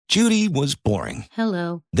Judy was boring.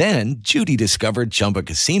 Hello. Then Judy discovered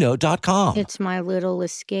ChumbaCasino.com. It's my little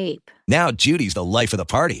escape. Now Judy's the life of the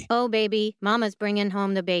party. Oh, baby, mama's bringing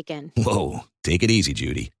home the bacon. Whoa, take it easy,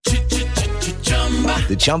 Judy.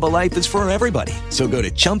 The Chumba life is for everybody. So go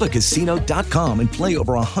to ChumbaCasino.com and play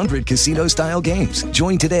over 100 casino-style games.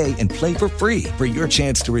 Join today and play for free for your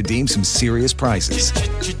chance to redeem some serious prizes.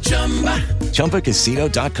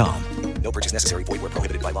 ChumbaCasino.com. No purchase necessary. Void where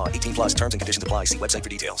prohibited by law. 18 plus terms and conditions apply. See website for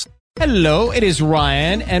details. Hello, it is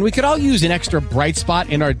Ryan, and we could all use an extra bright spot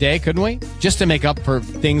in our day, couldn't we? Just to make up for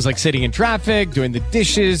things like sitting in traffic, doing the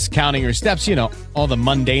dishes, counting your steps, you know, all the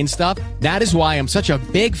mundane stuff. That is why I'm such a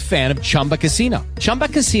big fan of Chumba Casino. Chumba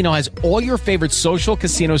Casino has all your favorite social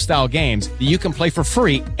casino-style games that you can play for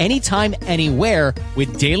free anytime, anywhere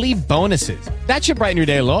with daily bonuses. That should brighten your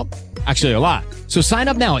day a little. Actually, a lot. So sign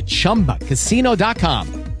up now at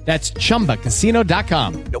ChumbaCasino.com. That's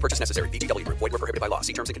ChumbaCasino.com. No purchase necessary. VGW Group. Void where prohibited by law.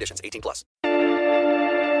 See terms and conditions. 18 plus. There's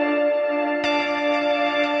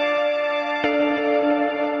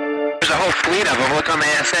a whole fleet of them. Look on the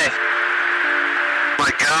ASA. My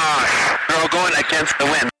gosh. They're all going against the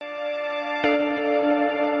wind.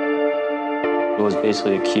 It was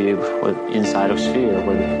basically a cube with inside of a sphere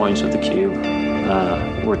where the points of the cube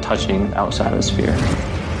were touching outside of the sphere.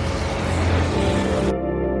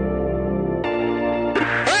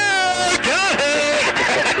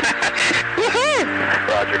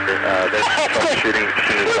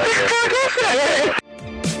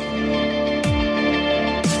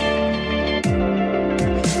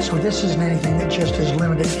 So this isn't anything that just is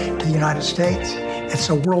limited to the United States. It's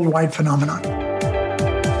a worldwide phenomenon.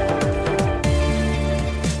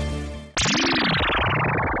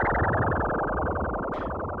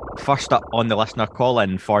 First up on the listener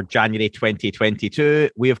call-in for January 2022,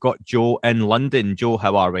 we have got Joe in London. Joe,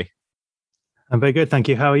 how are we? I'm very good, thank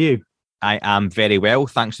you. How are you? I am very well.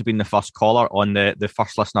 Thanks for being the first caller on the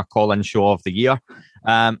first listener call-in show of the year.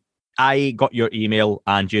 I got your email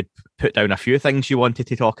and you'd put down a few things you wanted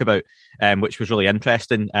to talk about, which was really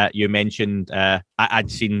interesting. You mentioned I'd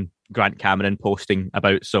seen Grant Cameron posting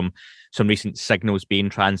about some recent signals being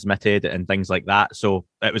transmitted and things like that. So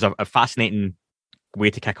it was a fascinating way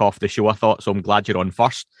to kick off the show, I thought. So I'm glad you're on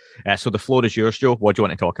first. So the floor is yours, Joe. What do you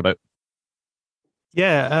want to talk about?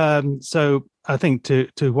 Yeah, so I think to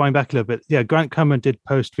wind back a little bit, yeah, Grant Cameron did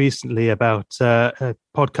post recently about a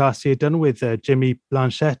podcast he had done with Jimmy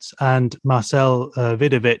Blanchette and Marcel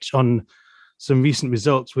Vidovich on some recent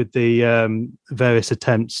results with the various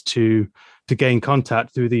attempts to gain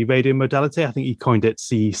contact through the radio modality. I think he coined it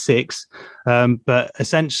C6, but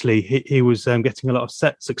essentially he was getting a lot of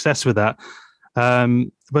success with that.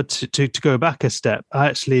 But to go back a step, I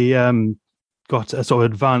actually got a sort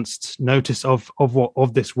of advanced notice of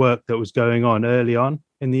this work that was going on early on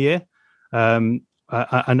in the year.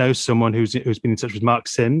 I know someone who's been in touch with Mark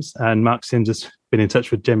Sims, and Mark Sims has been in touch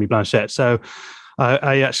with Jimmy Blanchette. So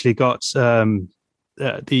I actually got there's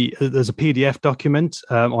a PDF document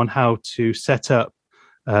on how to set up,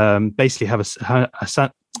 basically have a simple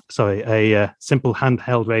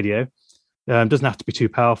handheld radio. Doesn't have to be too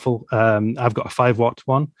powerful. I've got a 5-watt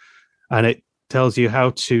one, and it tells you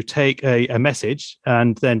how to take a message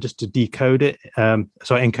and then just to decode it,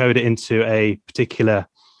 encode it into a particular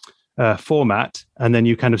format, and then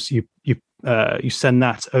you kind of you send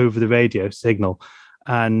that over the radio signal,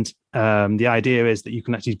 and the idea is that you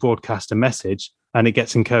can actually broadcast a message and it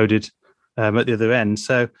gets encoded at the other end.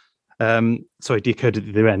 So decoded at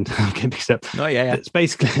the other end. I'm getting mixed up. Oh yeah. It's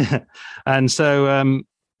basically, and so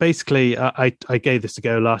basically I gave this a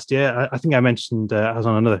go last year. I think I mentioned I was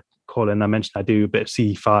on another call and I mentioned I do a bit of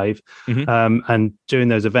C5, and during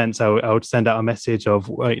those events I would send out a message of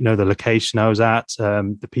the location I was at,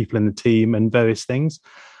 the people in the team, and various things.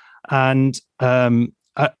 And I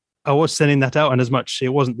was sending that out, and as much it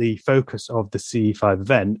wasn't the focus of the C5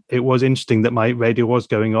 event, it was interesting that my radio was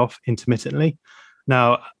going off intermittently.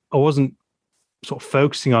 Now I wasn't sort of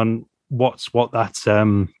focusing on what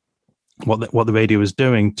the radio was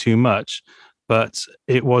doing too much, but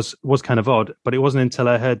it was kind of odd. But it wasn't until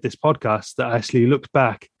I heard this podcast that I actually looked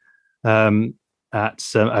back I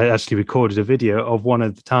actually recorded a video of one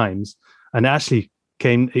of the times, and it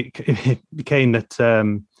became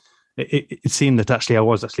that it seemed that actually I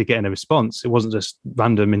was actually getting a response. It wasn't just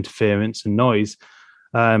random interference and noise.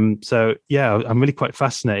 So yeah, I'm really quite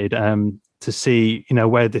fascinated to see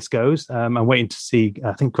where this goes. I'm waiting to see.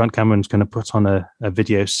 I think Grant Cameron's going to put on a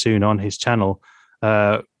video soon on his channel,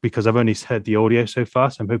 because I've only heard the audio so far,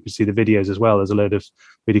 so I'm hoping to see the videos as well. There's a load of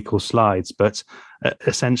really cool slides, but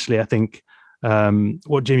essentially I think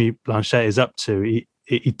what Jimmy Blanchette is up to,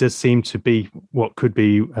 it does seem to be what could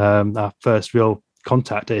be our first real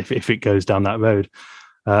contact if it goes down that road.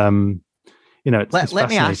 It's let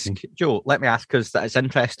me ask, Joe. Let me ask, because it's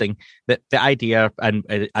interesting that the idea, and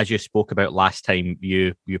as you spoke about last time,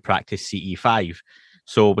 you practice CE5.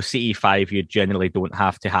 So with CE5, you generally don't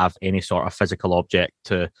have to have any sort of physical object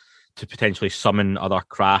to potentially summon other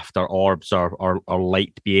craft or orbs or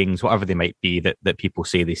light beings, whatever they might be that people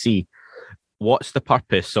say they see. What's the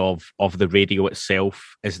purpose of the radio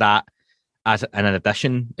itself? Is that as an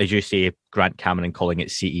addition, as you say, Grant Cameron calling it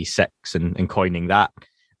CE6 and coining that?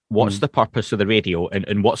 What's the purpose of the radio,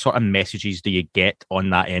 and what sort of messages do you get on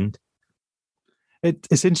that end?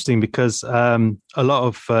 It's interesting because a lot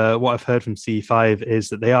of what I've heard from CE5 is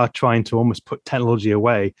that they are trying to almost put technology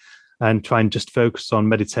away and try and just focus on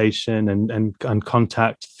meditation and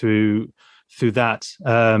contact through that.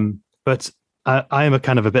 But I am a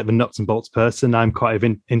kind of a bit of a nuts and bolts person. I'm quite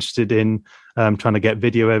interested in trying to get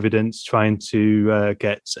video evidence, trying to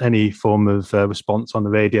get any form of response on the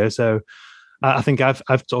radio. So I think I've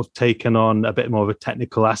sort of taken on a bit more of a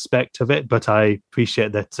technical aspect of it, but I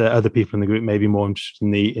appreciate that other people in the group may be more interested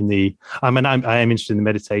in the. I am interested in the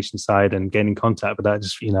meditation side and gaining contact, but I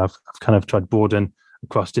just I've kind of tried broaden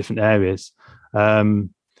across different areas.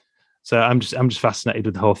 So I'm just fascinated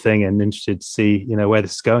with the whole thing and interested to see where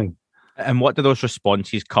this is going. And what do those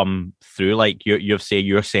responses come through? Like you're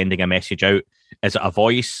sending a message out. Is it a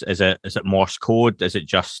voice? Is it Morse code? Is it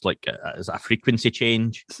just like is it a frequency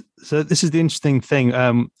change? So this is the interesting thing.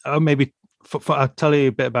 Maybe I'll tell you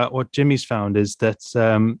a bit about what Jimmy's found is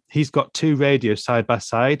that he's got two radios side by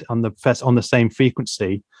side on the same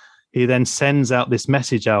frequency. He then sends out this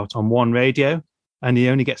message out on one radio, and he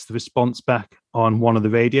only gets the response back on one of the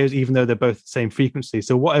radios, even though they're both the same frequency.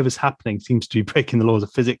 So whatever's happening seems to be breaking the laws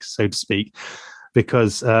of physics, so to speak,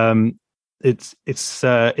 because it's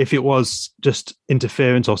if it was just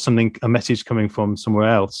interference or something, a message coming from somewhere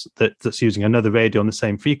else that's using another radio on the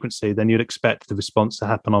same frequency, then you'd expect the response to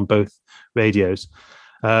happen on both radios.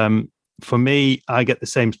 For me, I get the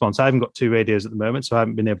same response. I haven't got two radios at the moment, so I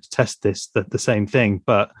haven't been able to test the same thing.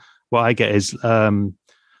 But what I get is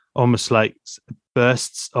almost like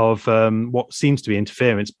bursts of what seems to be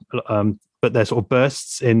interference, but they're sort of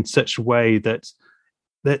bursts in such a way that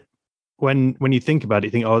when you think about it,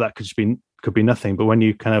 you think, oh, that could be nothing. But when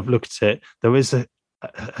you kind of look at it, there is an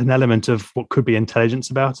element of what could be intelligence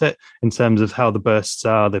about it in terms of how the bursts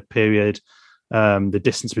are, the period, the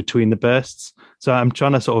distance between the bursts. So I'm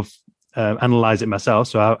trying to sort of analyze it myself.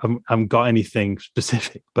 So I haven't got anything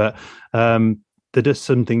specific, but there does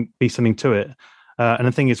be something to it. And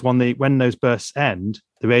the thing is, when those bursts end,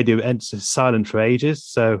 the radio ends silent for ages.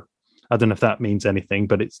 So I don't know if that means anything,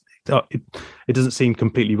 but it doesn't seem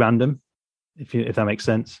completely random, if that makes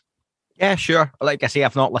sense. Yeah, sure. Like I say,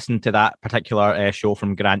 I've not listened to that particular show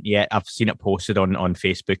from Grant yet. I've seen it posted on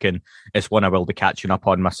Facebook, and it's one I will be catching up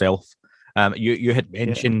on myself. You had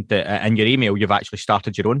mentioned that in your email you've actually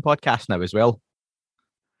started your own podcast now as well.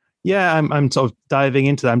 Yeah, I'm sort of diving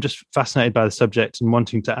into that. I'm just fascinated by the subject and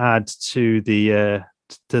wanting to add to the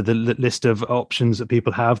list of options that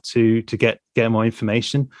people have to get more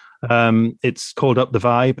information. It's called Up the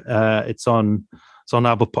Vibe. It's on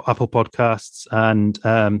Apple Podcasts and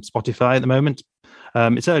Spotify at the moment.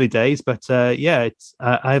 It's early days, but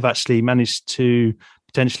I've actually managed to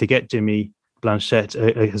potentially get Jimmy Blanchette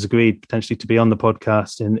has agreed potentially to be on the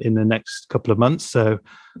podcast in the next couple of months. So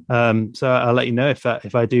I'll let you know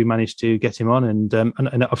if I do manage to get him on,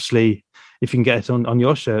 and obviously if you can get it on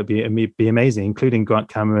your show, it'd be amazing, including Grant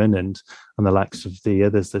Cameron and the likes of the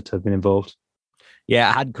others that have been involved. Yeah,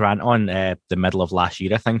 I had Grant on the middle of last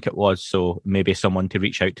year, I think it was. So maybe someone to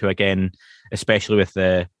reach out to again, especially with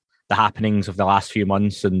the happenings of the last few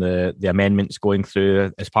months and the amendments going through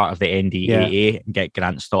as part of the NDAA, and get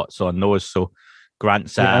Grant's thoughts on those. So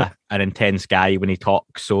Grant's an intense guy when he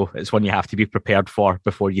talks, so it's one you have to be prepared for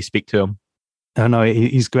before you speak to him. I know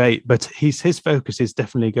he's great, but his focus is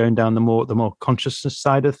definitely going down the more consciousness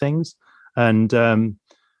side of things, and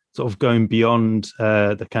sort of going beyond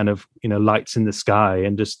the kind of lights in the sky,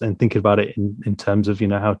 and thinking about it in terms of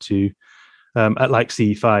how to like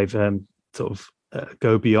CE5 sort of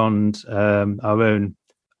go beyond our own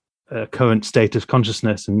current state of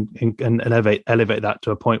consciousness and elevate that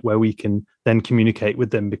to a point where we can then communicate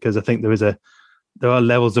with them, because I think there are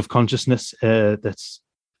levels of consciousness that's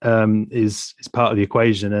is part of the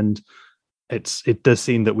equation, and it does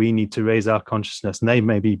seem that we need to raise our consciousness, and they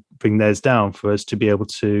maybe bring theirs down for us to be able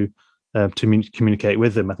to communicate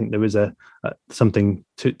with them. I think there is something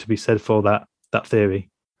to be said for that theory.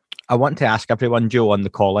 I want to ask everyone, Joe, on the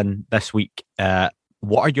call-in this week,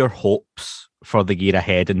 what are your hopes for the year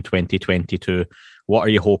ahead in 2022? what are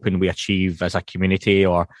you hoping we achieve as a community,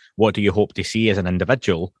 or what do you hope to see as an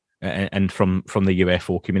individual and from the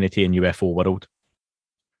UFO community and UFO world?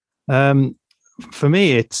 For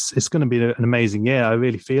me, it's going to be an amazing year. I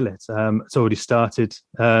really feel it. It's already started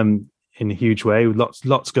in a huge way, with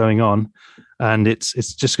lots going on, and it's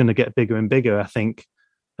just going to get bigger and bigger. I think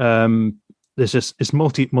it's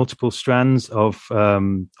multiple strands of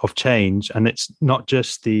change, and it's not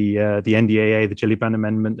just the NDAA, the Gillibrand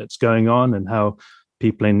Amendment that's going on, and how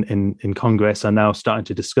people in Congress are now starting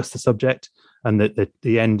to discuss the subject, and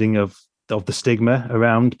the ending of the stigma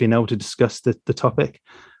around being able to discuss the topic.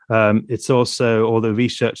 It's also all the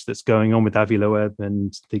research that's going on with Avi Loeb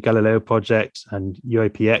and the Galileo Project and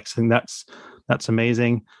UAPX, and that's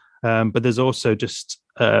amazing. But there's also just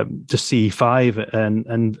CE5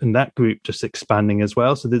 and that group just expanding as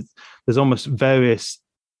well. So there's almost various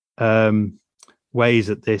ways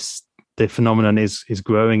that the phenomenon is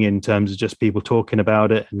growing in terms of just people talking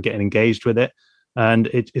about it and getting engaged with it, and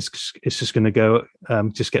it's just going to go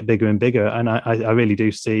just get bigger and bigger. And I really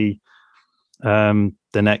do see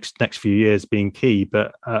the next few years being key,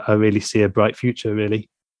 but I really see a bright future, really.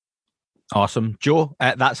 Awesome. Joe,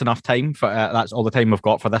 that's enough time for that's all the time we've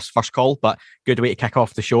got for this first call, but good way to kick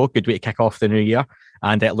off the show, good way to kick off the new year,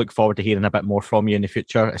 and look forward to hearing a bit more from you in the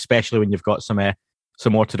future, especially when you've got some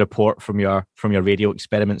more to report from your radio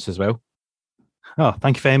experiments as well. Oh,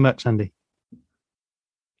 thank you very much, Andy.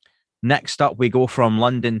 Next up, we go from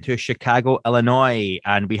London to Chicago, Illinois,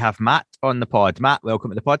 and we have Matt on the pod. Matt,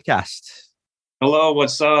 welcome to the podcast. Hello,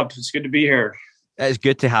 what's up? It's good to be here. It's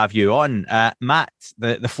good to have you on. Matt,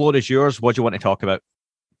 the floor is yours. What do you want to talk about?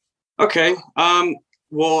 Okay.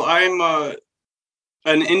 Well, I'm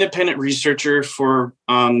an independent researcher for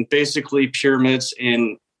basically pyramids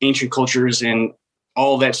and ancient cultures, and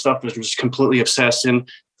all that stuff is just completely obsessed. And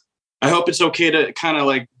I hope it's okay to kind of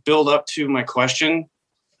like build up to my question,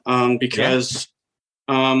 because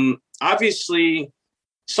obviously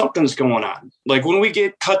something's going on. Like when we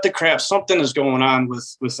get cut the crap, something is going on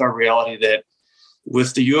with our reality, that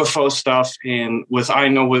with the UFO stuff and with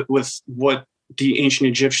what the ancient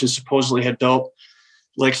Egyptians supposedly had built,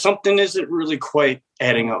 like something isn't really quite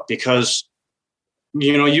adding up, because,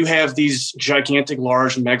 you know, you have these gigantic,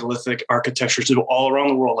 large megalithic architectures all around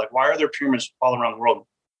the world. Like, why are there pyramids all around the world?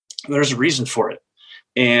 There's a reason for it.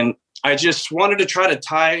 And I just wanted to try to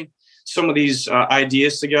tie some of these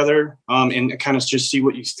ideas together and kind of just see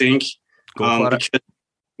what you think. Because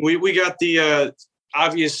we got the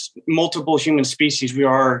obvious multiple human species. We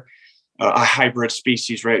are a hybrid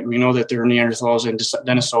species, right? We know that there are Neanderthals and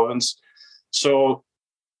Denisovans. So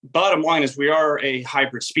bottom line is we are a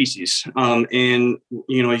hybrid species. And,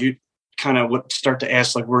 you know, you kind of would start to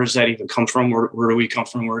ask, like, where does that even come from? Where do we come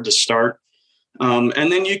from? Where did it start? And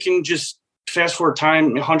then you can just fast forward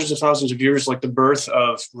time, hundreds of thousands of years, like the birth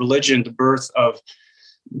of religion, the birth of,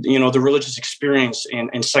 you know, the religious experience and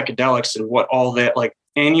psychedelics and what all that, like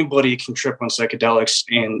anybody can trip on psychedelics.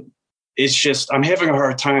 And it's just, I'm having a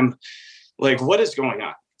hard time, like, what is going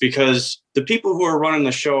on? Because the people who are running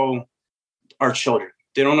the show are children.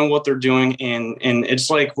 They don't know what they're doing. And it's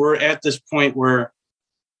like, we're at this point where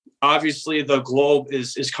obviously the globe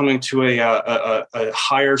is coming to a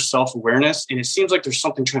higher self-awareness, and it seems like there's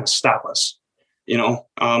something trying to stop us. You know,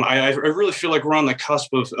 I really feel like we're on the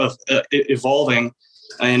cusp of evolving,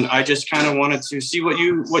 and I just kind of wanted to see what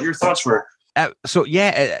your thoughts were.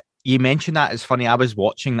 You mentioned that. It's funny. I was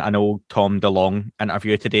watching an old Tom DeLonge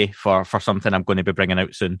interview today for something I'm going to be bringing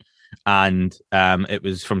out soon, and it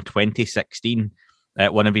was from 2016.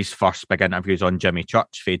 One of his first big interviews on Jimmy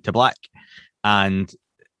Church, Fade to Black, and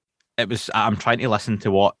I'm trying to listen to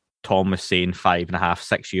what Tom was saying 5.5,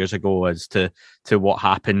 6 years ago as to what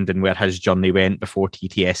happened and where his journey went before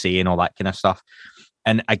TTSA and all that kind of stuff.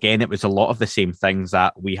 And again, it was a lot of the same things,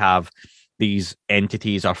 that we have these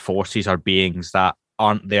entities or forces or beings that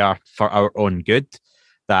aren't there for our own good.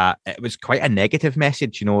 That it was quite a negative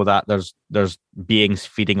message, you know, that there's beings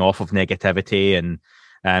feeding off of negativity.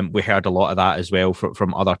 And we heard a lot of that as well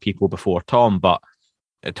from other people before Tom, but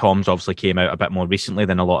Tom's obviously came out a bit more recently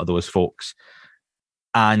than a lot of those folks.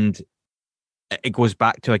 And it goes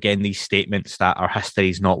back to, again, these statements that our history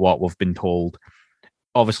is not what we've been told.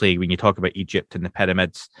 Obviously, when you talk about Egypt and the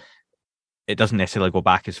pyramids, it doesn't necessarily go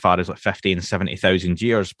back as far as like 50 and 70,000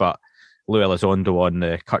 years, but Lou Elizondo on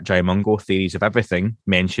the Kurt Mungo Theories of Everything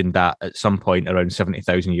mentioned that at some point around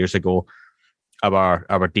 70,000 years ago, our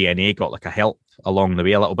DNA got like a help along the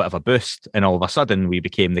way, a little bit of a boost, and all of a sudden we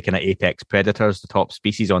became the kind of apex predators, the top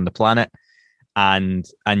species on the planet. And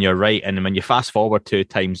you're right. And when you fast forward to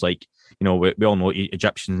times like, you know, we all know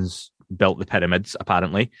Egyptians built the pyramids,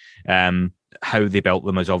 apparently. how they built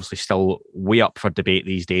them is obviously still way up for debate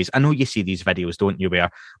these days. I know you see these videos, don't you,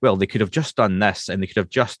 where, well, they could have just done this and they could have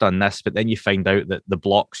just done this, but then you find out that the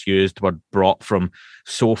blocks used were brought from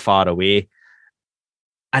so far away.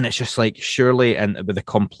 And it's just like, surely, and with the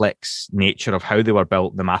complex nature of how they were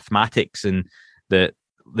built, the mathematics and the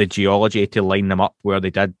geology to line them up where they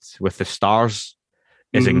did with the stars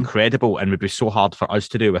is incredible, and would be so hard for us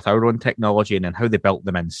to do with our own technology, and then how they built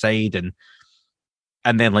them inside.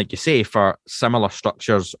 And then, like you say, for similar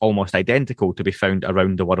structures almost identical to be found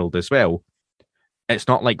around the world as well, it's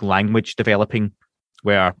not like language developing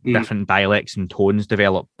where different dialects and tones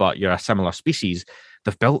develop, but you're a similar species.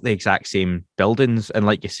 They've built the exact same buildings. And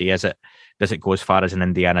like you say, does it go as far as an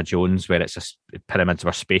Indiana Jones where it's pyramids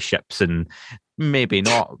were spaceships? And maybe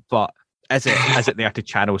not, but is it there to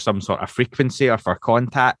channel some sort of frequency or for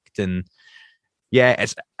contact? And yeah,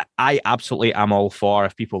 I absolutely am all for,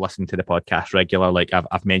 if people listen to the podcast regular, like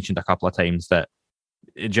I've mentioned a couple of times, that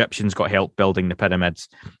Egyptians got help building the pyramids,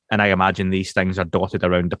 and I imagine these things are dotted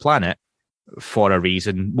around the planet for a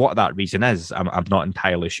reason. What that reason is, I'm not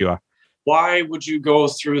entirely sure. Why would you go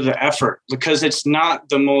through the effort? Because it's not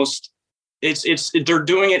the most. They're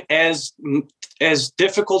doing it as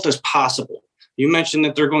difficult as possible. You mentioned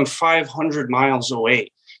that they're going 500 miles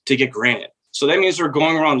away to get granite. So that means they're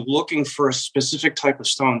going around looking for a specific type of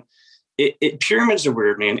stone. Pyramids are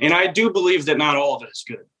weird, man. And I do believe that not all of it is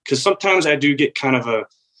good, because sometimes I do get kind of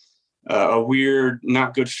a weird,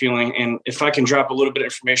 not good feeling. And if I can drop a little bit of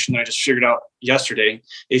information that I just figured out yesterday,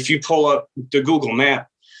 if you pull up the Google map,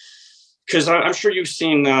 because I'm sure you've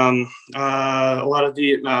seen a lot of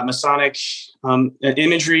the Masonic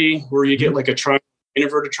imagery where you get like a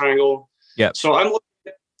inverted triangle. Yeah. So I'm looking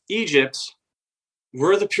at Egypt,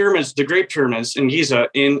 where the pyramids, the Great Pyramids in Giza,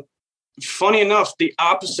 in, funny enough, the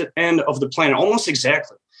opposite end of the planet, almost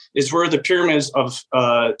exactly, is where the pyramids of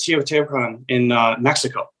Teotihuacan in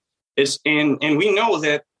Mexico is. And we know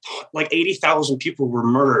that like 80,000 people were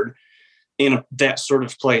murdered in that sort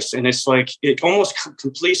of place. And it's like, it almost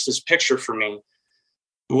completes this picture for me.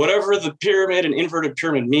 Whatever the pyramid and inverted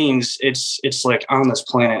pyramid means, it's like on this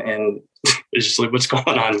planet, and it's just like, what's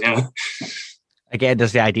going on, man? Again,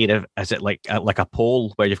 there's the idea of, is it like a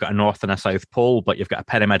pole where you've got a north and a south pole, but you've got a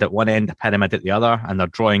pyramid at one end, a pyramid at the other, and they're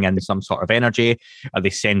drawing in some sort of energy? Are they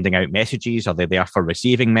sending out messages? Are they there for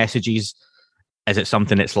receiving messages? Is it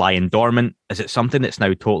something that's lying dormant? Is it something that's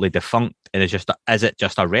now totally defunct? And is it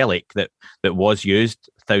just a relic that was used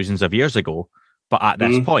thousands of years ago? But at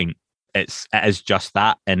this point, it is just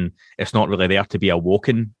that, and it's not really there to be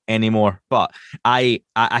awoken anymore. But I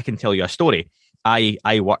can tell you a story.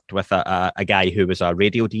 I worked with a guy who was a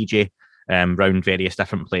radio DJ around various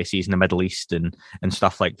different places in the Middle East and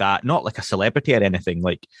stuff like that. Not like a celebrity or anything,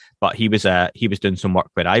 but he was doing some work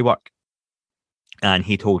where I work. And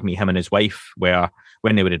he told me him and his wife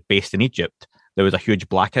when they were based in Egypt, there was a huge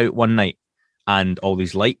blackout one night, and all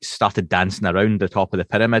these lights started dancing around the top of the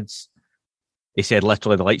pyramids. He said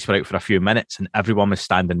literally the lights were out for a few minutes and everyone was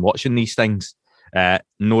standing watching these things.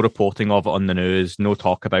 No reporting of it on the news, no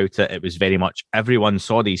talk about it. It was very much everyone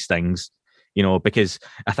saw these things, because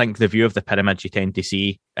I think the view of the pyramids you tend to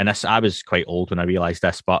see, and this, I was quite old when I realised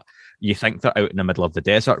this, but you think they're out in the middle of the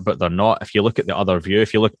desert, but they're not. If you look at the other view,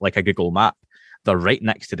 if you look like a Google map, they're right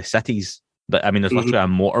next to the cities. But I mean, there's literally a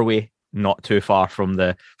motorway not too far from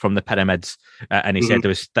the pyramids. And he said there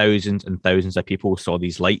was thousands and thousands of people saw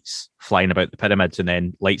these lights flying about the pyramids, and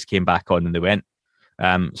then lights came back on and they went.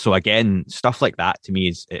 So again, stuff like that to me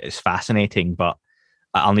is fascinating, but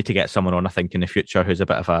I'll need to get someone on, I think, in the future who's a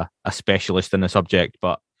bit of a specialist in the subject.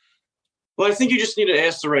 But well, I think you just need to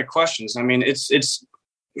ask the right questions. I mean, it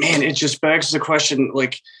just begs the question,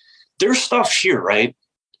 like, there's stuff here, right?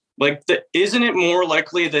 Like, isn't it more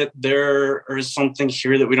likely that there is something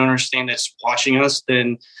here that we don't understand that's watching us,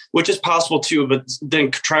 which is possible too, but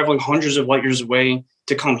then traveling hundreds of light years away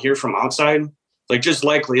to come here from outside? Like, just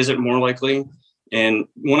likely, is it more likely? And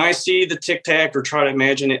when I see the Tic Tac or try to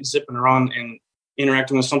imagine it zipping around and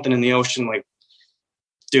interacting with something in the ocean, like,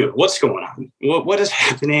 dude, what's going on? What is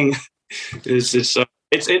happening?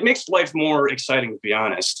 It makes life more exciting, to be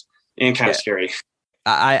honest, and kind of scary.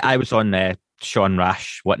 I was on Sean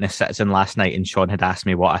Rash, Witness Citizen, last night, and Sean had asked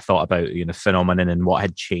me what I thought about the phenomenon and what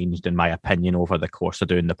had changed in my opinion over the course of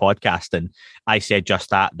doing the podcast. And I said just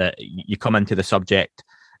that you come into the subject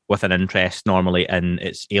with an interest normally, and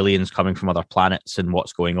it's aliens coming from other planets and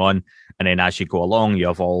what's going on. And then as you go along, you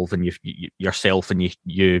evolve and you yourself, and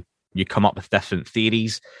you come up with different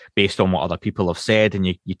theories based on what other people have said, and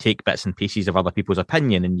you take bits and pieces of other people's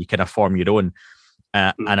opinion and you kind of form your own.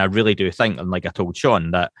 And I really do think, and like I told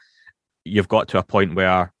Sean, that you've got to a point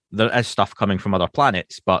where there is stuff coming from other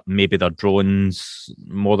planets, but maybe they're drones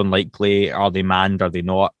more than likely. Are they manned? Are they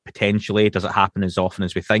not? Potentially. Does it happen as often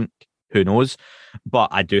as we think? Who knows? But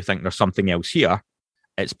I do think there's something else here.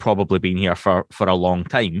 It's probably been here for a long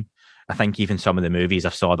time. I think even some of the movies I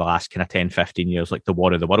saw the last kind of 10, 15 years, like the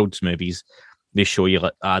War of the Worlds movies, they show you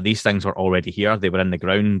like these things were already here. They were in the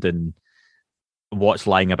ground, and what's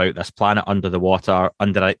lying about this planet under the water,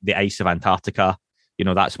 under the ice of Antarctica. You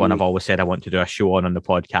know, that's one I've always said I want to do a show on the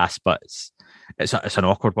podcast, but it's an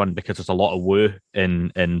awkward one because there's a lot of woo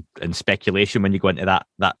and speculation when you go into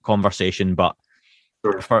that conversation. But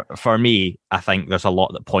for me, I think there's a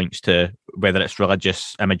lot that points to whether it's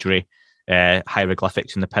religious imagery,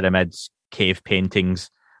 hieroglyphics in the pyramids, cave paintings.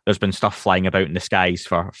 There's been stuff flying about in the skies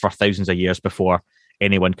for thousands of years before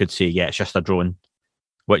anyone could say, yeah, it's just a drone,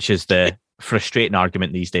 which is the frustrating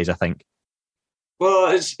argument these days, I think.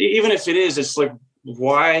 Well, even if it is, it's like,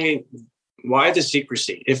 why the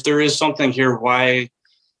secrecy? If there is something here, why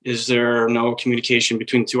is there no communication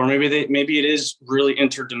between the two? Or maybe it is really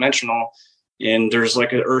interdimensional, and there's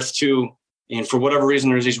like an Earth 2, and for whatever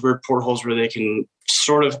reason, there's these weird portholes where they can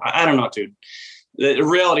sort of, I don't know, dude. The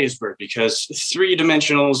reality is weird because 3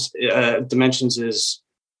 dimensions is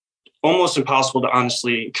almost impossible to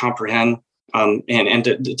honestly comprehend.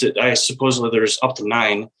 I supposedly there's up to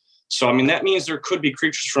 9. So, I mean, that means there could be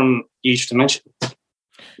creatures from each dimension,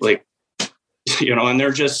 like, you know, and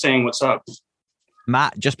they're just saying what's up.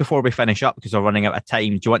 Matt, just before we finish up, because we're running out of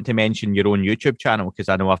time, do you want to mention your own YouTube channel? Because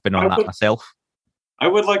I know I've been on that myself. I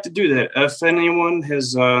would like to do that. If anyone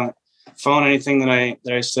has found anything that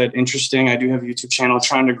I said interesting, I do have a YouTube channel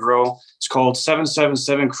trying to grow. It's called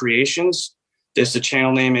 777 Creations. That's the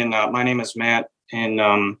channel name, and my name is Matt. And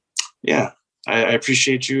I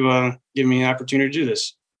appreciate you giving me an opportunity to do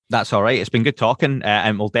this. That's all right. It's been good talking,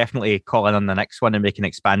 and we'll definitely call in on the next one and we can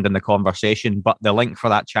expand on the conversation. But the link for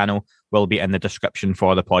that channel will be in the description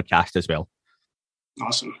for the podcast as well.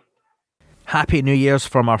 Awesome. Happy New Year's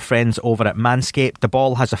from our friends over at Manscaped. The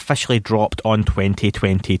ball has officially dropped on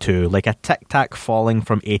 2022, like a tic-tac falling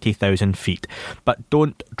from 80,000 feet. But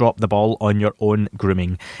don't drop the ball on your own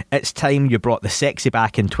grooming. It's time you brought the sexy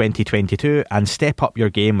back in 2022 and step up your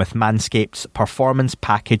game with Manscaped's Performance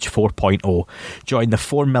Package 4.0. Join the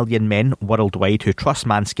 4 million men worldwide who trust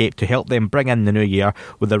Manscaped to help them bring in the new year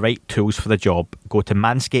with the right tools for the job. Go to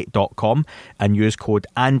manscaped.com and use code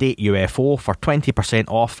ANDYUFO for 20%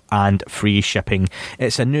 off and free shipping.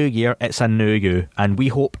 It's a new year, it's a new you, and we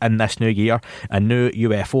hope in this new year a new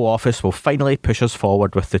UFO office will finally push us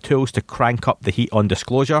forward with the tools to crank up the heat on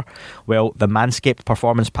disclosure. Well, the Manscaped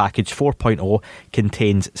Performance Package 4.0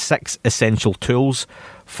 contains 6 essential tools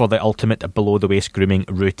for the ultimate below-the-waist grooming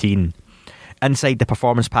routine. Inside the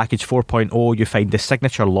Performance Package 4.0, you find the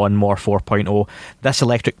Signature Lawnmower 4.0. This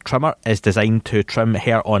electric trimmer is designed to trim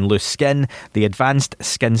hair on loose skin. The advanced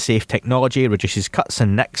skin-safe technology reduces cuts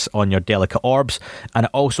and nicks on your delicate orbs, and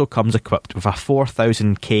it also comes equipped with a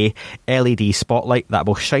 4000K LED spotlight that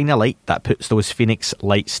will shine a light that puts those Phoenix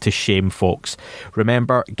lights to shame, folks.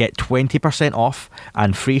 Remember, get 20% off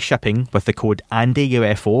and free shipping with the code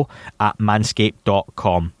ANDYUFO at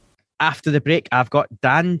manscaped.com. After the break, I've got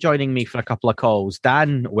Dan joining me for a couple of calls.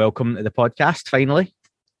 Dan, welcome to the podcast, finally.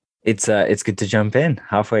 It's good to jump in.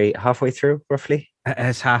 Halfway through, roughly. It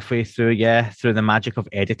is halfway through, yeah. Through the magic of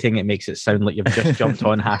editing, it makes it sound like you've just jumped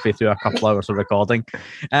on halfway through a couple hours of recording.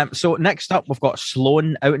 So next up, we've got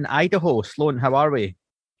Sloan out in Idaho. Sloan, how are we?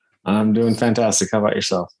 I'm doing fantastic. How about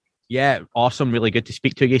yourself? Yeah, awesome. Really good to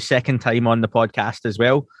speak to you. Second time on the podcast as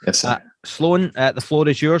well. Yes, sir. Sloan, the floor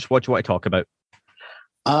is yours. What do you want to talk about?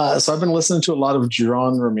 So I've been listening to a lot of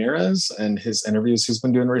Jeroen Ramirez and his interviews he's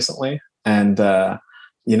been doing recently. And,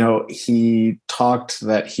 he talked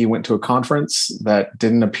that he went to a conference that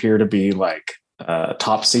didn't appear to be like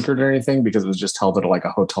top secret or anything because it was just held at like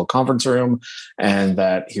a hotel conference room, and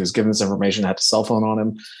that he was given this information, had a cell phone on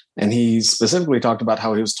him. And he specifically talked about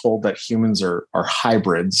how he was told that humans are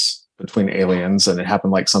hybrids between aliens, and it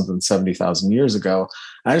happened like something 70,000 years ago.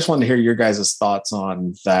 I just wanted to hear your guys' thoughts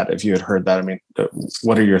on that. If you had heard that, I mean,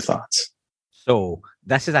 what are your thoughts? So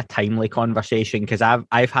this is a timely conversation because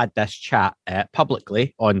I've had this chat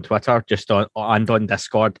publicly on Twitter, and on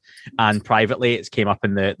Discord, and privately. It's came up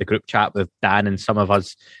in the group chat with Dan and some of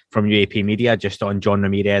us from UAP Media, just on John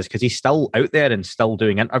Ramirez, because he's still out there and still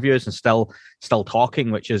doing interviews and still talking,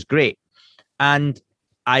 which is great. And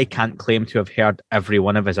I can't claim to have heard every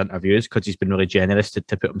one of his interviews because he's been really generous to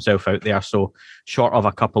put himself out there. So short of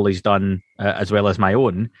a couple he's done as well as my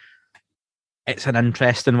own, it's an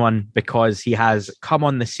interesting one because he has come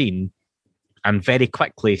on the scene and very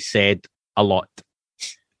quickly said a lot.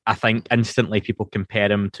 I think instantly people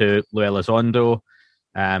compare him to Lou Elizondo.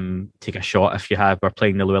 take a shot if you were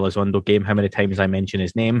playing the Lou Elizondo game, how many times I mention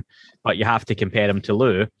his name, but you have to compare him to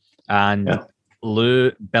Lou. And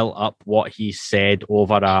Lou built up what he said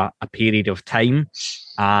over a period of time,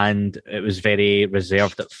 and it was very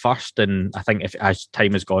reserved at first. And I think as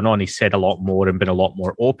time has gone on, he's said a lot more and been a lot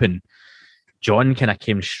more open. John kind of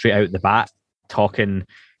came straight out the bat, talking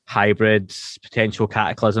hybrids, potential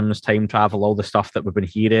cataclysms, time travel, all the stuff that we've been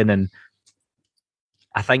hearing. And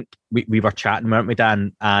I think we were chatting, weren't we,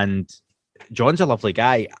 Dan? And John's a lovely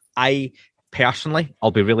guy. I personally,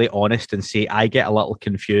 I'll be really honest and say I get a little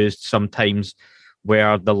confused sometimes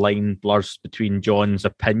where the line blurs between John's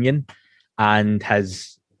opinion and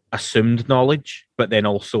his assumed knowledge, but then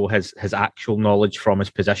also his actual knowledge from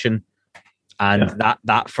his position. And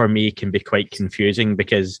that for me can be quite confusing,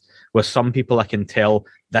 because with some people I can tell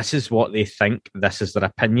this is what they think, this is their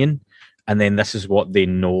opinion, and then this is what they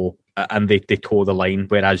know, and they toe the line.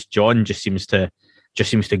 Whereas John just seems to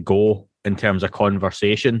go in terms of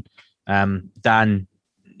conversation. Dan,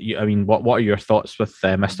 what are your thoughts with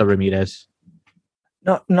Mr. Ramirez?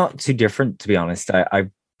 Not too different, to be honest.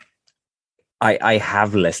 I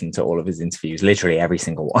have listened to all of his interviews, literally every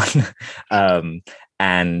single one,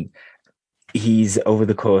 and he's, over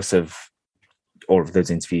the course of all of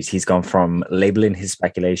those interviews, he's gone from labeling his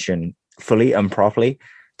speculation fully and properly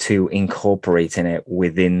to incorporating it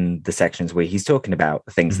within the sections where he's talking about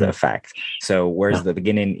things that are fact. So whereas at the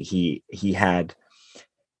beginning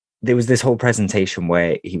there was this whole presentation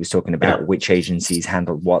where he was talking about which agencies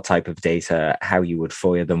handled what type of data, how you would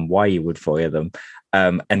FOIA them, why you would FOIA them.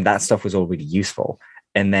 And that stuff was all really useful.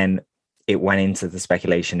 And then it went into the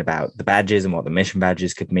speculation about the badges and what the mission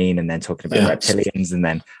badges could mean, and then talking about reptilians. And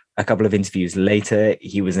then a couple of interviews later,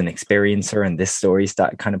 he was an experiencer, and this story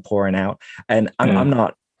started kind of pouring out. And I'm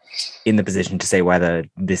not in the position to say whether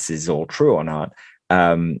this is all true or not.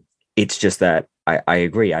 It's just that I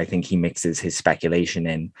agree. I think he mixes his speculation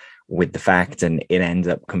in with the fact, and it ends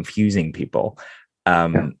up confusing people.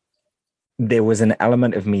 There was an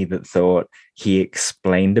element of me that thought he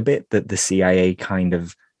explained a bit that the CIA kind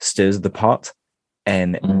of stirs the pot,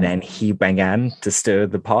 and then he began to stir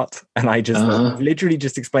the pot, and I just literally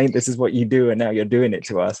just explained, this is what you do, and now you're doing it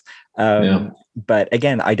to us. But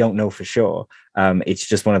again, I don't know for sure. It's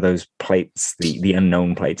just one of those plates, the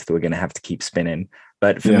unknown plates that we're going to have to keep spinning.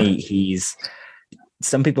 But for me,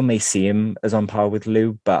 some people may see him as on par with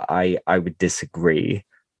Lou, but I would disagree,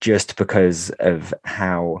 just because of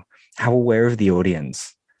how aware of the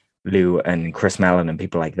audience Lou and Chris Mellon and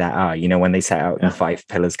people like that are. When they set out the 5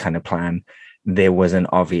 pillars kind of plan, there was an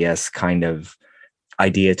obvious kind of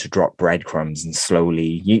idea to drop breadcrumbs and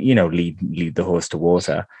slowly, lead the horse to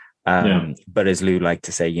water. But as Lou liked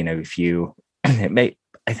to say, if you, I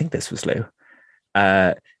think this was Lou,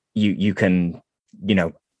 you can,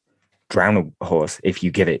 drown a horse if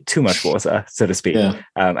you give it too much water, so to speak.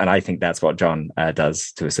 And I think that's what John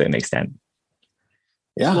does to a certain extent.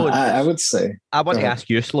 Sloan, I would say. I want to ask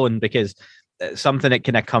you, Sloan, because something that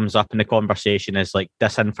kind of comes up in the conversation is like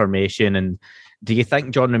disinformation. And do you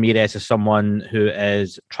think John Ramirez is someone who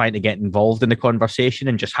is trying to get involved in the conversation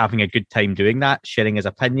and just having a good time doing that, sharing his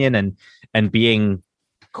opinion and being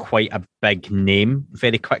quite a big name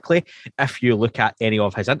very quickly? If you look at any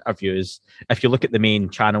of his interviews, if you look at the main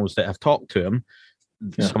channels that have talked to him,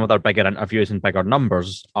 some of their bigger interviews and bigger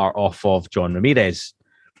numbers are off of John Ramirez.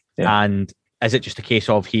 And is it just a case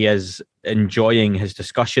of he is enjoying his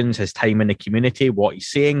discussions, his time in the community, what he's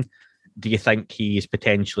saying? Do you think he's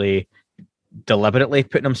potentially deliberately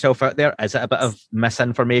putting himself out there? Is it a bit of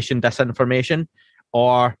misinformation, disinformation,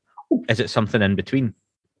 or is it something in between?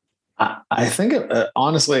 I think,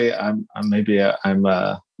 honestly, I'm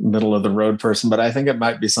a middle of the road person, but I think it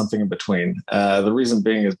might be something in between. The reason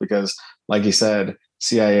being is because, like you said,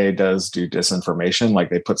 CIA does do disinformation, like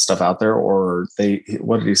they put stuff out there, or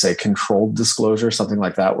what did he say? Controlled disclosure, something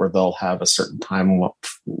like that, where they'll have a certain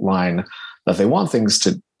timeline that they want things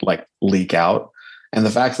to like leak out. And the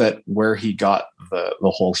fact that where he got the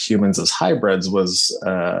whole humans as hybrids was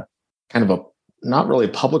kind of a not really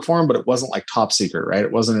public forum, but it wasn't like top secret, right?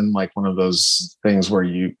 It wasn't in like one of those things where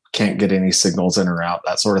you can't get any signals in or out,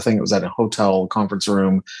 that sort of thing. It was at a hotel conference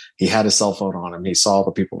room. He had his cell phone on him. He saw the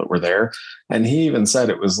people that were there. And he even said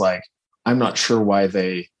it was like, I'm not sure why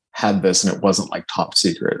they had this and it wasn't like top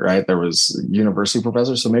secret, right? There was university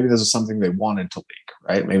professors. So maybe this is something they wanted to leak,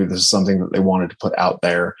 right? Maybe this is something that they wanted to put out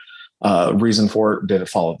there. Reason for it, did it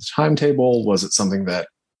follow the timetable? Was it something that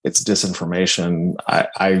it's disinformation?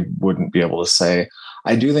 I wouldn't be able to say.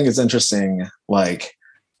 I do think it's interesting, like,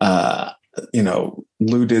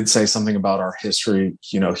 Lou did say something about our history.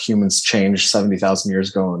 Humans changed 70,000 years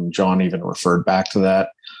ago, and John even referred back to that.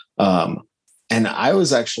 And I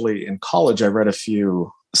was actually in college, I read a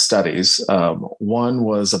few studies. One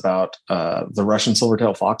was about the Russian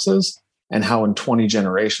silvertail foxes and how in 20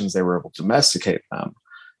 generations they were able to domesticate them,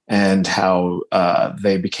 and how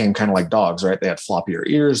they became kind of like dogs, right? They had floppier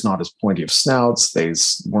ears, not as pointy of snouts. They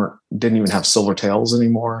didn't even have silver tails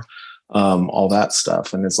anymore, all that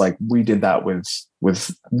stuff. And it's like, we did that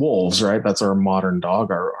with wolves, right? That's our modern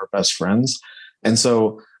dog, our best friends. And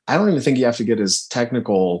so I don't even think you have to get as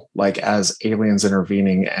technical, like as aliens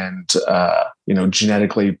intervening and,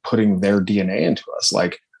 genetically putting their DNA into us.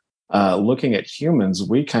 Like looking at humans,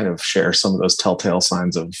 we kind of share some of those telltale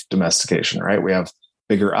signs of domestication, right? We have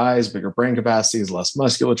bigger eyes, bigger brain capacities, less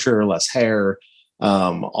musculature, less hair,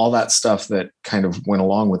 all that stuff that kind of went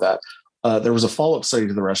along with that. There was a follow-up study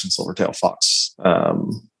to the Russian silvertail fox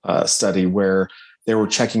study where they were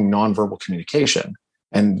checking nonverbal communication.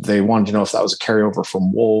 And they wanted to know if that was a carryover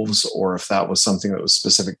from wolves or if that was something that was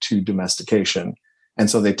specific to domestication. And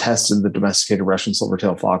so they tested the domesticated Russian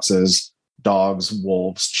silvertail foxes, dogs,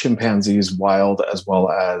 wolves, chimpanzees, wild, as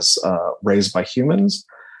well as raised by humans.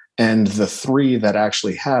 And the three that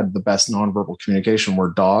actually had the best nonverbal communication were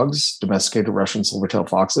dogs, domesticated Russian silvertail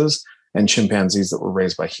foxes, and chimpanzees that were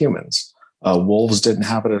raised by humans. Wolves didn't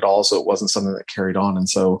have it at all, so it wasn't something that carried on. And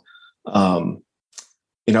so,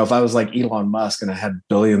 if I was like Elon Musk and I had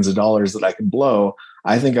billions of dollars that I could blow,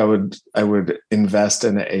 I think I would invest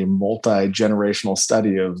in a multi-generational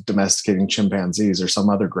study of domesticating chimpanzees or some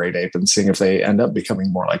other great ape and seeing if they end up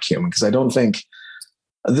becoming more like human. Because I don't think,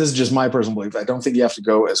 this is just my personal belief, I don't think you have to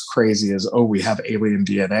go as crazy as, we have alien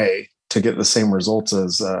DNA to get the same results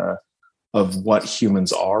as of what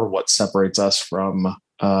humans are, what separates us from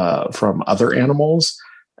other animals.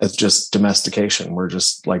 It's just domestication. We're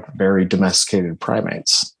just like very domesticated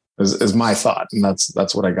primates is my thought. And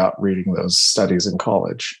that's what I got reading those studies in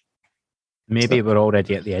college. Maybe we're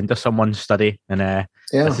already at the end of someone's study and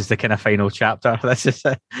this is the kind of final chapter. This is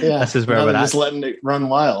where we're at. Just letting it run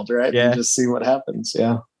wild, right? Yeah. And just see what happens.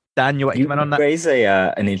 Yeah. Dan, you want to come in on that? You raise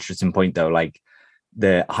an interesting point though. Like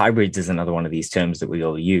the hybrids is another one of these terms that we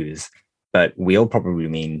all use, but we all probably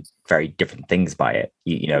mean very different things by it.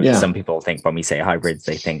 Some people think when we say hybrids,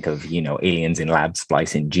 they think of, aliens in labs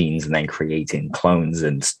splicing genes and then creating clones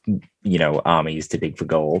and, armies to dig for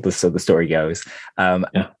gold. So the story goes.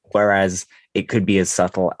 Whereas it could be as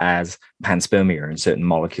subtle as panspermia and certain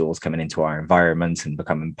molecules coming into our environment and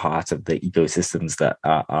becoming part of the ecosystems that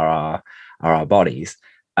are our bodies,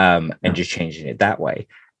 and just changing it that way.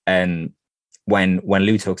 And when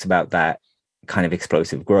Lou talks about that kind of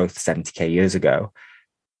explosive growth 70k years ago,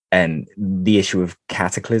 and the issue of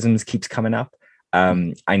cataclysms keeps coming up.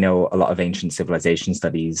 I know a lot of ancient civilization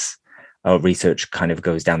studies research kind of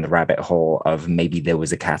goes down the rabbit hole of maybe there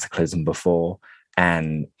was a cataclysm before,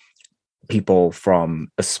 and people from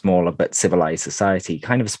a smaller but civilized society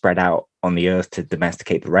kind of spread out on the earth to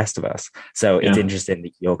domesticate the rest of us. So it's interesting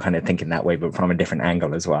that you're kind of thinking that way, but from a different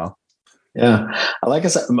angle as well. Yeah. Like I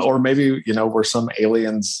said, or maybe, we're some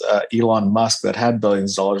aliens, Elon Musk, that had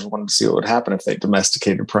billions of dollars and wanted to see what would happen if they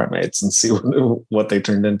domesticated primates and see what they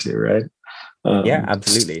turned into, right? Yeah,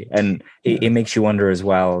 absolutely. And it makes you wonder as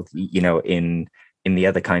well, in the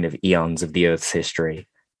other kind of eons of the Earth's history,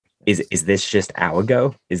 is this just our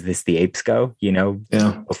go? Is this the apes' go?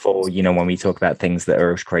 Before, when we talk about things that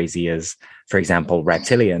are as crazy as, for example,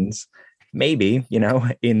 reptilians, maybe,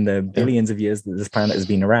 in the billions of years that this planet has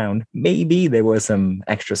been around, maybe there were some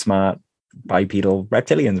extra smart bipedal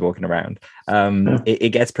reptilians walking around.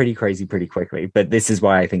 It gets pretty crazy pretty quickly, but this is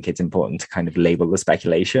why I think it's important to kind of label the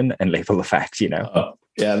speculation and label the facts,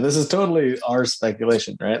 Yeah, this is totally our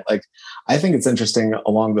speculation, right? Like, I think it's interesting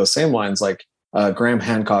along those same lines, like Graham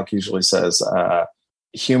Hancock usually says,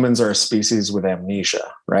 humans are a species with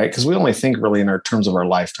amnesia, right? Because we only think really in our terms of our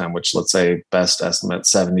lifetime, which let's say best estimate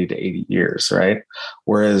 70 to 80 years, right?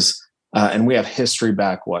 Whereas, and we have history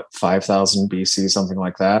back, 5,000 BC, something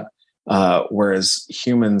like that. Whereas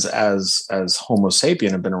humans as Homo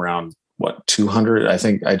sapien have been around, 200? I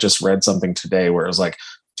think I just read something today where it was like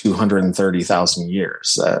 230,000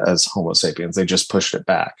 years as Homo sapiens. They just pushed it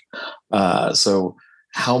back. So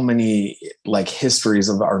how many histories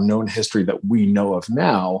of our known history that we know of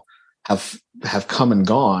now have come and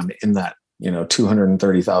gone in that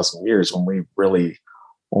 230,000 years when we really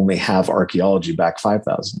only have archaeology back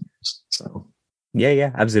 5,000 years. So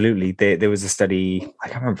yeah, absolutely. There was a study, I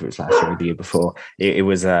can't remember if it was last year or the year before. It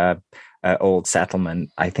was a old settlement,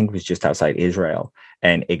 I think it was just outside Israel,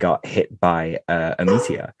 and it got hit by a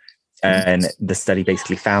meteor. And the study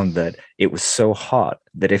basically found that it was so hot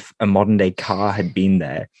that if a modern day car had been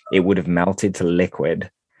there, it would have melted to liquid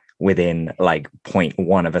within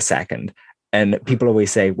 0.1 of a second. And people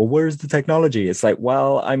always say, well, where's the technology? It's like,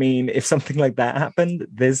 well, I mean, if something like that happened,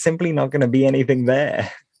 there's simply not going to be anything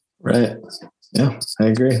there. Right. Yeah, I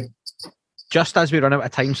agree. Just as we run out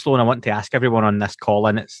of time, Sloan, I want to ask everyone on this call,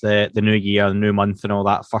 and it's the new year, the new month and all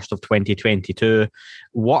that, 1st of 2022.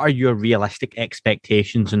 What are your realistic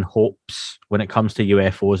expectations and hopes when it comes to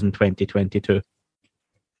UFOs in 2022?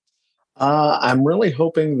 I'm really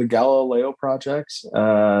hoping the Galileo project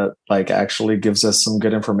actually gives us some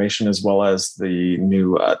good information, as well as the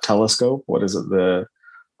new telescope. What is it? The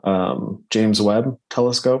James Webb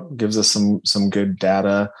telescope gives us some good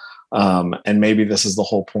data. And maybe this is the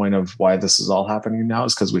whole point of why this is all happening now,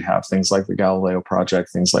 is because we have things like the Galileo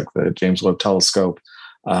project, things like the James Webb telescope.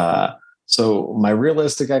 So my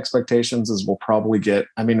realistic expectations is we'll probably get,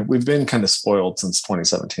 I mean, we've been kind of spoiled since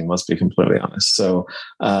 2017, let's be completely honest. So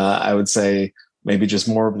I would say maybe just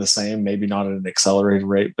more of the same, maybe not at an accelerated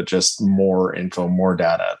rate, but just more info, more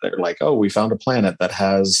data. They're like, oh, we found a planet that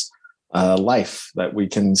has life that we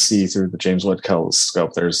can see through the James Webb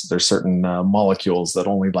telescope. There's certain molecules that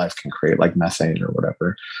only life can create, like methane or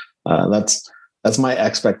whatever. That's my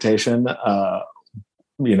expectation.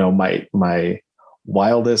 My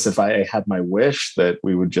wildest, if I had my wish, that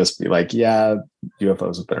we would just be like, yeah,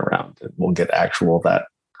 UFOs have been around, and we'll get that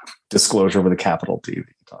disclosure with a capital T that you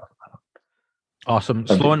talk about. Awesome.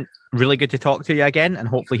 Sloan, really good to talk to you again, and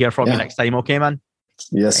hopefully hear from you next time. Okay, man?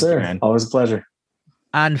 Yes, sir. Man. Always a pleasure.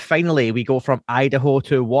 And finally, we go from Idaho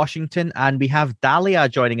to Washington, and we have Dahlia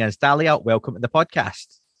joining us. Dahlia, welcome to the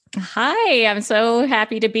podcast. Hi, I'm so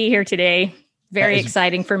happy to be here today. Very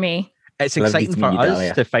exciting for me. It's exciting for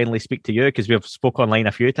us to finally speak to you, because we've spoke online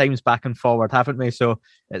a few times back and forward, haven't we? So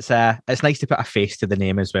it's nice to put a face to the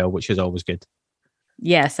name as well, which is always good.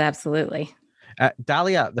 Yes, absolutely.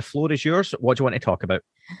 Dahlia, the floor is yours. What do you want to talk about?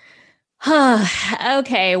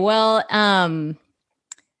 Okay, well,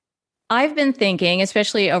 I've been thinking,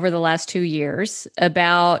 especially over the last 2 years,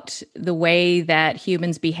 about the way that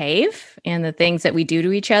humans behave and the things that we do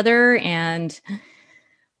to each other. And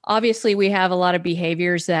obviously, we have a lot of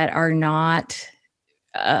behaviors that are not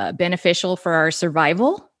beneficial for our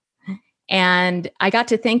survival. And I got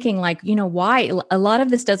to thinking, why a lot of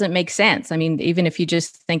this doesn't make sense. I mean, even if you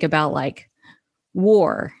just think about like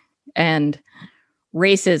war and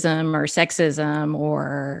racism or sexism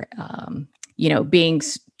or, being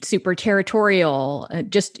super territorial,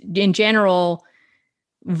 just in general,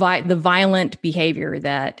 the violent behavior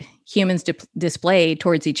that humans display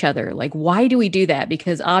towards each other. Like, why do we do that?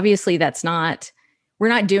 Because obviously we're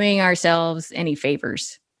not doing ourselves any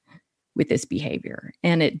favors with this behavior,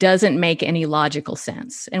 and it doesn't make any logical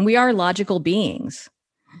sense. And we are logical beings.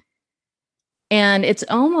 And it's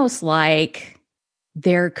almost like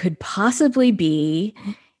there could possibly be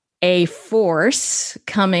a force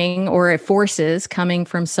coming, or forces coming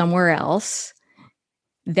from somewhere else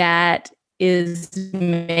that is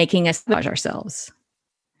making us sabotage ourselves.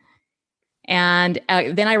 And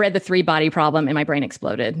then I read The Three-Body Problem and my brain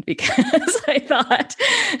exploded, because I thought,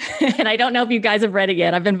 and I don't know if you guys have read it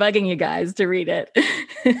yet. I've been bugging you guys to read it.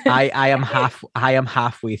 I am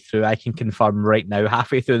halfway through. I can confirm right now,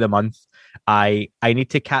 halfway through the month. I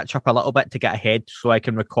need to catch up a little bit to get ahead so I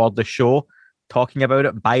can record the show talking about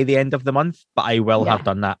it by the end of the month, but I will have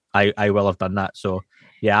done that. I will have done that. So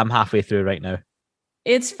yeah, I'm halfway through right now.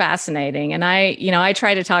 It's fascinating. And I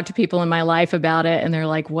try to talk to people in my life about it, and they're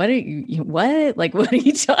like, what are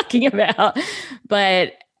you talking about?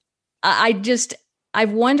 But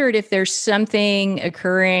I've wondered if there's something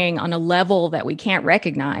occurring on a level that we can't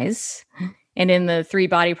recognize. And in the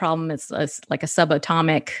Three-Body Problem, it's like a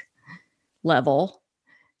subatomic level,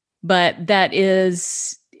 but that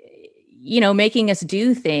is, making us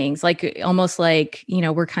do things like almost like,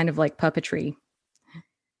 we're kind of like puppetry.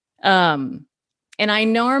 And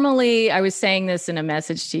I was saying this in a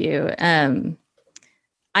message to you.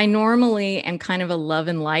 I normally am kind of a love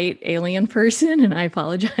and light alien person, and I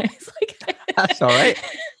apologize. That's all right.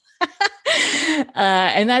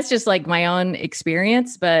 And that's just like my own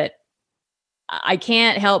experience, but I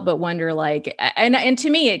can't help but wonder, and to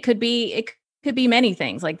me, it could be many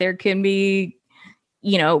things. Like there can be,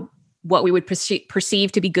 what we would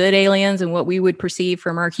perceive to be good aliens, and what we would perceive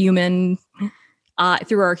from our human,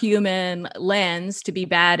 through our human lens, to be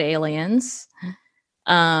bad aliens.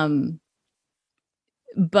 But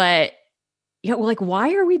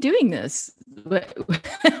why are we doing this? Why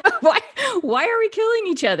are we killing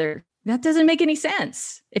each other? That doesn't make any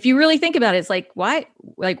sense. If you really think about it, it's like, why?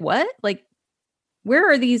 Like what? Like, where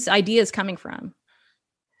are these ideas coming from?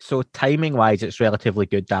 So timing wise, it's relatively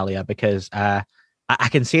good, Dahlia, because I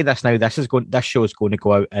can say this now. This show is going to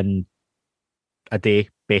go out in a day,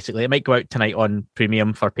 basically. It might go out tonight on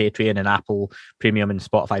Premium for Patreon and Apple Premium and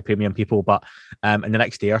Spotify Premium people, but in the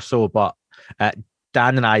next day or so. But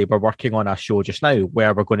Dan and I were working on a show just now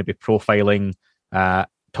where we're going to be profiling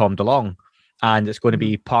Tom DeLonge. And it's going to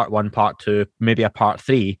be part 1, part 2, maybe a part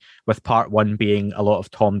 3, with part 1 being a lot of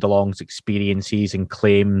Tom DeLonge's experiences and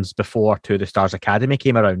claims before To the Stars Academy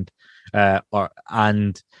came around,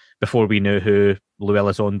 and before we knew who Lou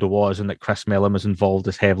Elizondo was and that Chris Mellon was involved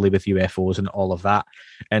as heavily with UFOs and all of that.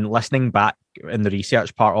 And listening back in the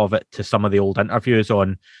research part of it to some of the old interviews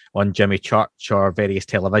on Jimmy Church or various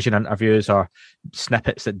television interviews or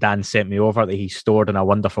snippets that Dan sent me over that he stored in a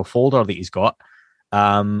wonderful folder that he's got,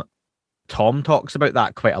 Tom talks about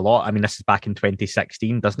that quite a lot. I mean, this is back in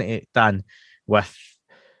 2016, doesn't it, Dan? With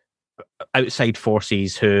outside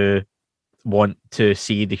forces who want to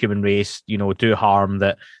see the human race, do harm,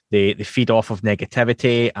 that they feed off of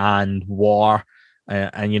negativity and war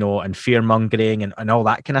and fear mongering and all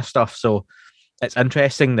that kind of stuff. So it's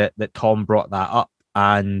interesting that Tom brought that up,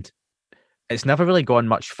 and it's never really gone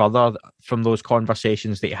much further from those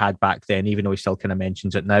conversations that he had back then, even though he still kind of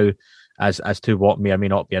mentions it now as to what may or may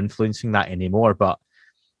not be influencing that anymore. But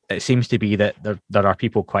it seems to be that there are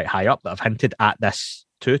people quite high up that have hinted at this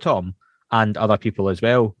to Tom and other people as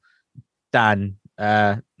well. Dan,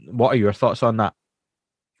 what are your thoughts on that?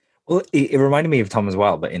 Well, it reminded me of Tom as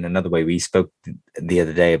well, but in another way. We spoke the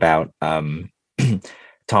other day about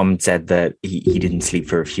Tom said that he didn't sleep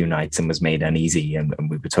for a few nights and was made uneasy, and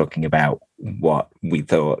we were talking about what we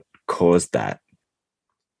thought caused that.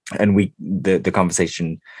 And the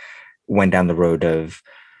conversation went down the road of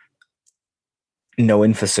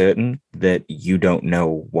knowing for certain that you don't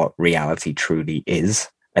know what reality truly is,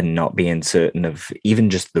 and not being certain of even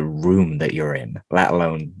just the room that you're in, let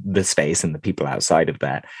alone the space and the people outside of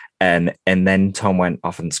that. And then Tom went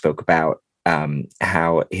off and spoke about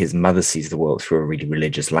how his mother sees the world through a really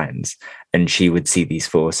religious lens, and she would see these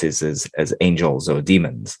forces as angels or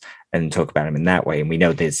demons and talk about them in that way. And we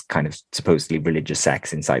know there's kind of supposedly religious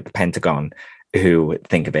sects inside the Pentagon who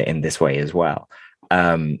think of it in this way as well.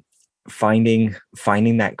 Finding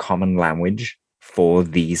that common language for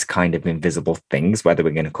these kind of invisible things, whether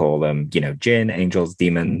we're going to call them, jinn, angels,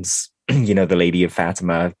 demons, the Lady of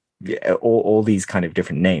Fatima, all these kind of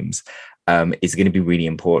different names, is going to be really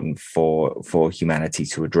important for humanity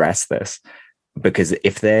to address this. Because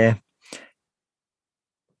if the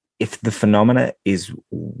phenomena is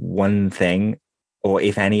one thing, or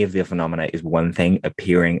if any of the phenomena is one thing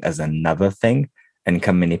appearing as another thing and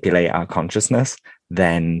can manipulate our consciousness,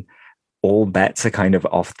 then all bets are kind of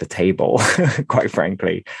off the table, quite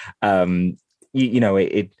frankly. It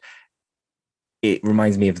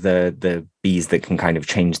reminds me of the bees that can kind of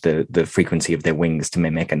change the frequency of their wings to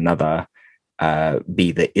mimic another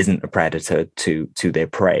bee that isn't a predator to their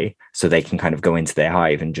prey, so they can kind of go into their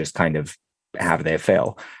hive and just kind of have their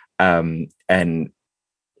fill. And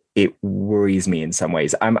it worries me in some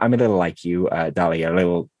ways. I'm a little like you, Dali, a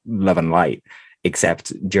little love and light,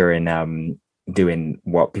 except during doing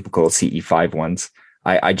what people call CE5 once,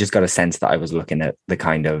 I just got a sense that I was looking at the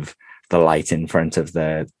kind of the light in front of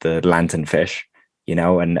the lanternfish,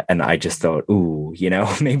 and I just thought, ooh,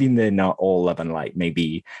 maybe they're not all love and light.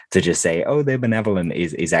 Maybe to just say, oh, they're benevolent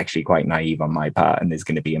is actually quite naive on my part, and there's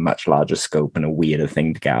going to be a much larger scope and a weirder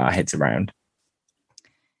thing to get our heads around.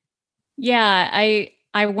 Yeah,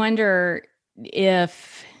 I wonder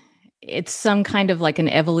if it's some kind of like an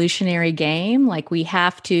evolutionary game. Like we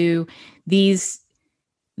have to, these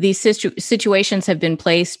situations have been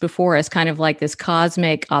placed before us kind of like this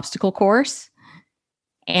cosmic obstacle course.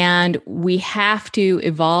 And we have to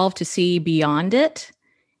evolve to see beyond it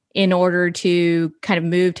in order to kind of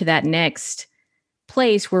move to that next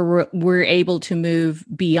place where we're able to move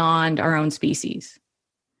beyond our own species.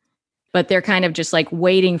 But they're kind of just like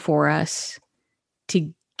waiting for us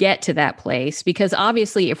to get to that place, because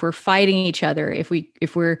obviously if we're fighting each other, if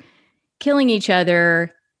we're killing each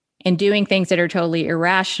other and doing things that are totally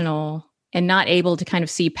irrational and not able to kind of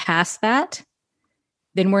see past that,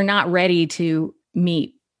 then we're not ready to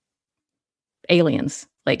meet aliens.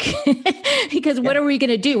 Like, because what are we going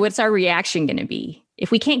to do? What's our reaction going to be?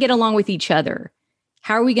 If we can't get along with each other,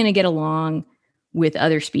 how are we going to get along with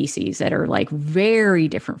other species that are like very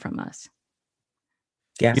different from us?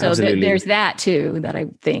 Yeah, so there's that too that I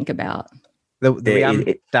think about. The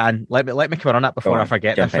way Dan, let me come on that before I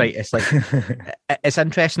forget this. Right, it's like it's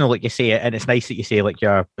interesting, like you say it, and it's nice that you say like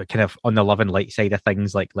you're kind of on the love and light side of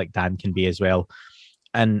things, like Dan can be as well.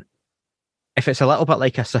 And if it's a little bit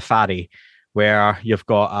like a safari, where you've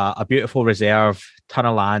got a beautiful reserve, ton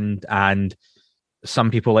of land, and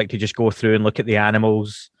some people like to just go through and look at the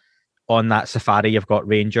animals, on that safari, you've got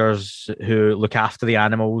rangers who look after the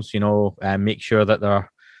animals, and make sure that they're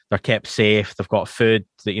kept safe. They've got food,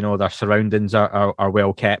 that their surroundings are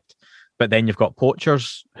well kept. But then you've got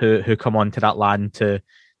poachers who come onto that land to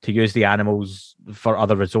use the animals for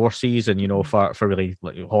other resources and for really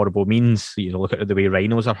horrible means. Look at the way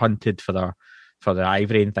rhinos are hunted for their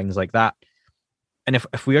ivory and things like that. And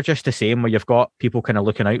if we're just the same, where you've got people kind of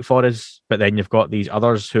looking out for us, but then you've got these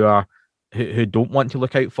others who don't want to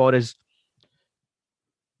look out for us.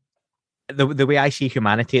 The way I see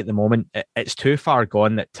humanity at the moment, it's too far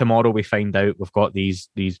gone that tomorrow we find out we've got these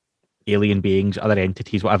alien beings, other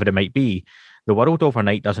entities, whatever it might be. The world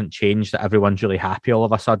overnight doesn't change that everyone's really happy all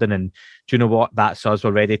of a sudden. And do you know what? That's us.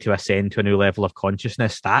 We're ready to ascend to a new level of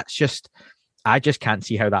consciousness. I just can't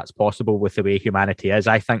see how that's possible with the way humanity is.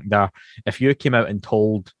 I think if you came out and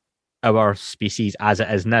told our species as it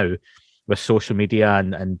is now, with social media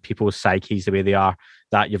and people's psyches the way they are,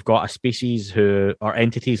 that you've got a species who are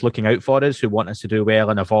entities looking out for us, who want us to do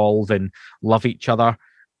well and evolve and love each other,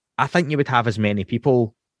 I think you would have as many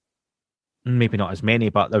people, maybe not as many,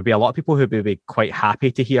 but there'd be a lot of people who'd be quite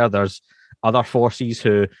happy to hear there's other forces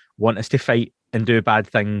who want us to fight and do bad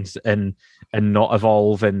things and not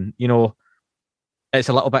evolve. And it's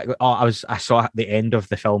a little bit. I saw at the end of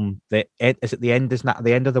the film. The end is not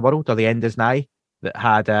the end of the world, or the end is nigh, that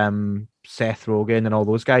had Seth Rogen and all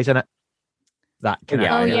those guys in it. That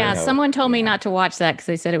someone told me not to watch that because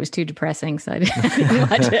they said it was too depressing, so I didn't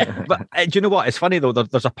watch it. But do you know what? It's funny though.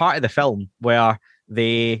 There's a part of the film where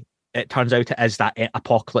it turns out it is that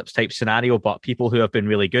apocalypse type scenario, but people who have been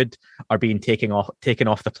really good are being taken off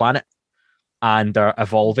the planet. And they're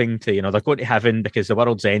evolving to, they're going to heaven because the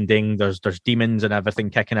world's ending. There's demons and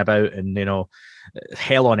everything kicking about, and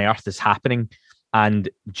hell on earth is happening. And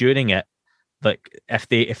during it, like if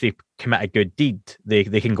they commit a good deed, they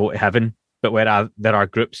can go to heaven. But whereas there are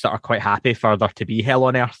groups that are quite happy for there to be hell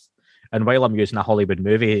on earth. And while I'm using a Hollywood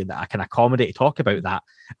movie that I can accommodate to talk about that,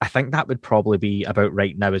 I think that would probably be about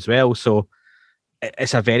right now as well. So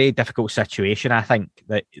it's a very difficult situation. I think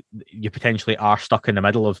that you potentially are stuck in the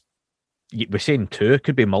middle of. We're saying two, it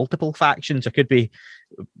could be multiple factions. It could be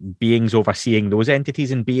beings overseeing those entities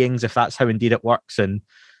and beings, if that's how indeed it works. And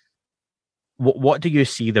what do you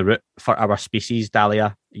see the route for our species,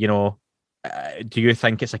 Dahlia? Do you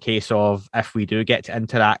think it's a case of if we do get to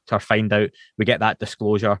interact or find out, we get that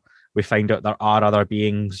disclosure, we find out there are other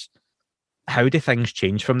beings, how do things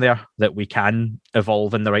change from there that we can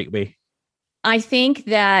evolve in the right way? I think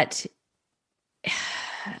that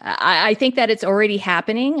it's already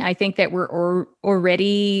happening. I think that we're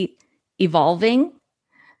already evolving.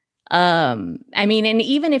 And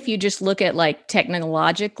even if you just look at like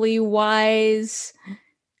technologically wise,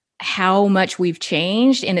 how much we've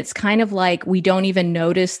changed, and it's kind of like we don't even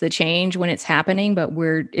notice the change when it's happening, but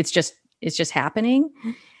it's just happening.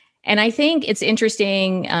 And I think it's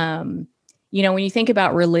interesting, when you think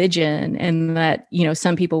about religion and that,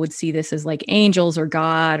 some people would see this as like angels or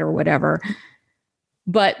God or whatever.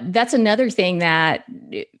 But that's another thing that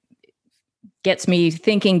gets me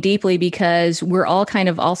thinking deeply, because we're all kind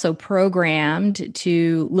of also programmed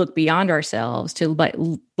to look beyond ourselves, to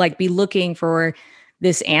like be looking for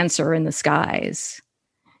this answer in the skies.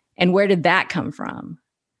 And where did that come from?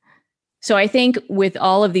 So I think with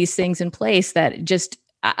all of these things in place, that just,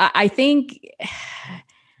 I think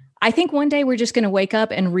one day we're just going to wake up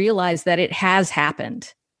and realize that it has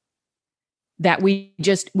happened. That we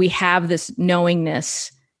have this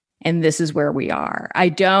knowingness, and this is where we are. I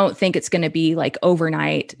don't think it's going to be like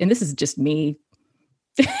overnight. And this is just me,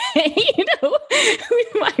 with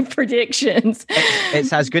my predictions.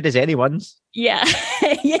 It's as good as anyone's. Yeah.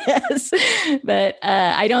 Yes. But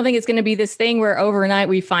I don't think it's going to be this thing where overnight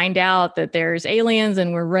we find out that there's aliens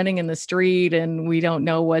and we're running in the street and we don't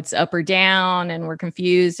know what's up or down and we're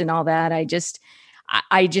confused and all that. I just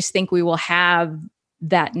think we will have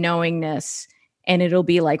that knowingness, and it'll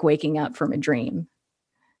be like waking up from a dream.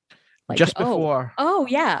 Like, just before. Oh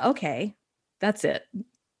yeah. Okay. That's it.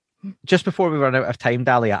 Just before we run out of time,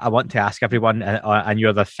 Dahlia, I want to ask everyone, and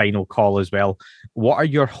you're the final call as well, what are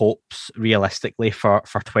your hopes realistically for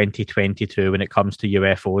 2022 when it comes to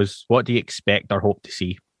UFOs? What do you expect or hope to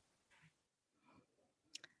see?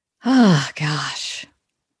 Oh gosh.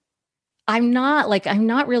 I'm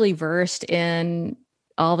not really versed in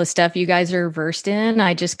all the stuff you guys are versed in.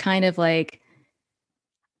 I just kind of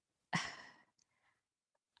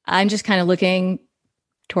I'm just kind of looking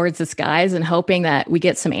towards the skies and hoping that we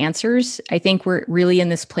get some answers. I think we're really in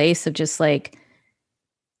this place of just like,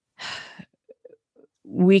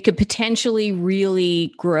 we could potentially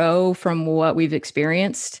really grow from what we've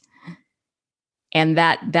experienced. And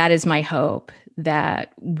that is my hope,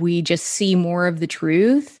 that we just see more of the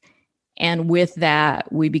truth. And with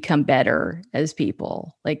that, we become better as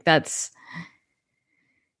people. Like that's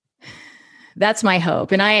my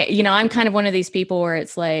hope. And I'm kind of one of these people where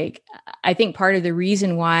it's like, I think part of the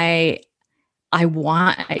reason why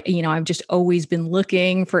I've just always been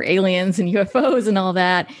looking for aliens and UFOs and all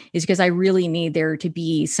that is because I really need there to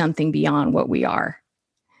be something beyond what we are.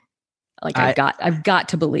 Like I've got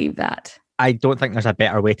to believe that. I don't think there's a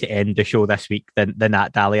better way to end the show this week than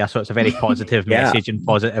that, Dahlia. So it's a very positive message and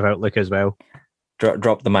positive outlook as well.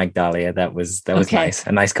 Drop the mic, Dahlia. That was nice.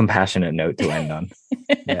 A nice compassionate note to end on.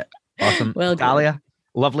 Yeah. Awesome. Well, Dahlia,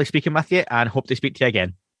 lovely speaking with you and hope to speak to you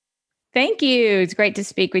again. Thank you. It's great to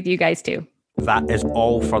speak with you guys too. That is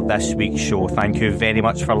all for this week's show. Thank you very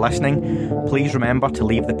much for listening. Please remember to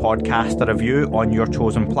leave the podcast a review on your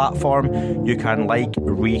chosen platform. You can like,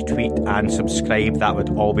 retweet and subscribe. That would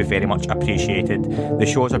all be very much appreciated. The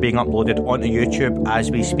shows are being uploaded onto YouTube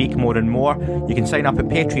as we speak more and more. You can sign up at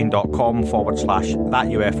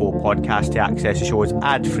patreon.com/thatUFO podcast to access the shows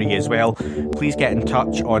ad-free as well. Please get in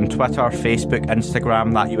touch on Twitter, Facebook,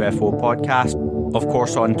 Instagram, That UFO Podcast. Of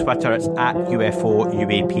course, on Twitter, it's at UFO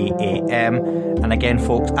UAPAM. And again,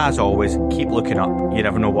 folks, as always, keep looking up. You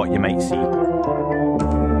never know what you might see.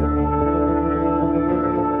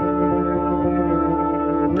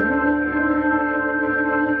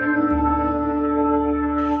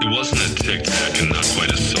 It wasn't a tic-tac and not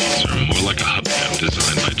quite a saucer, more like a hubcap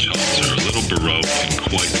designed by Chaucer, a little baroque and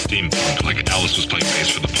quite steampunk, like Alice was playing bass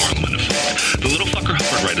for the Parliament effect. The little fucker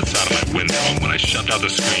hovered right outside of my window, and when I shoved out the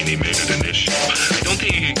screen, he made it an issue. I don't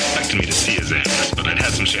think he expected me to see his ass, but I'd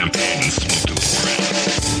had some champagne and smoked a little around.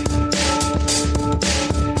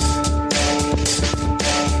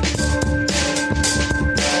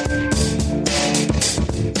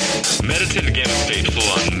 Meditative Gamma State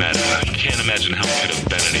full-on meta. You can't imagine how it could have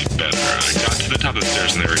been any better. I got to the top of the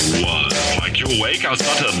stairs and there he was. Like, you awake? I was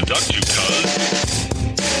about to abduct you, cuz.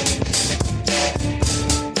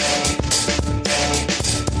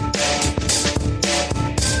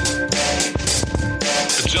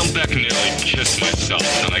 I jumped back and nearly kissed myself,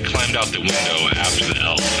 and I climbed out the window after the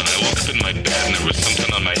elf, and I woke up in my bed and there was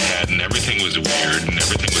something on my head and everything was weird and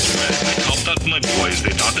everything was red. And I called out to my boys.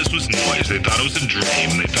 They thought this was noise. They thought it was a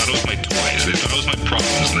dream. They thought it was my toys. They thought it was my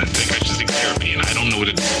problems, and they think I should seek therapy, and I don't know what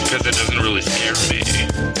it is because it doesn't really scare me.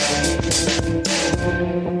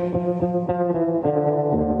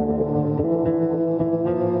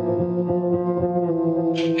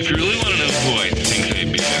 If you really want to know who I think may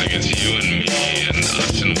be, I think it's you and me and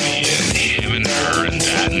us and we and him and her and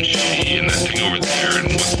that and she and that thing over there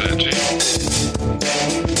and what's that, Jay?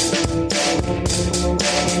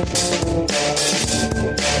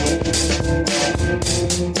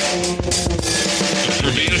 But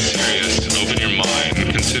for being serious, open your mind,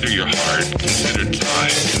 consider your heart, consider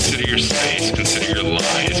time, consider your space, consider your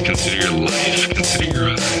lies, consider your life, consider your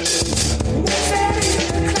eyes.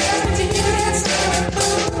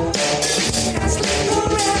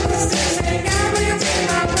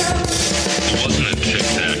 It wasn't a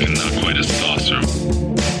tic-tac and not quite a saucer.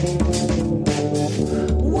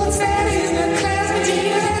 What's that in the clouds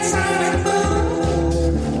between that sun and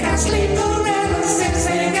moon? Got sleep paralysis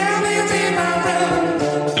and got me in my room.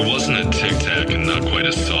 It wasn't a tic-tac and not quite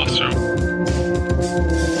a saucer.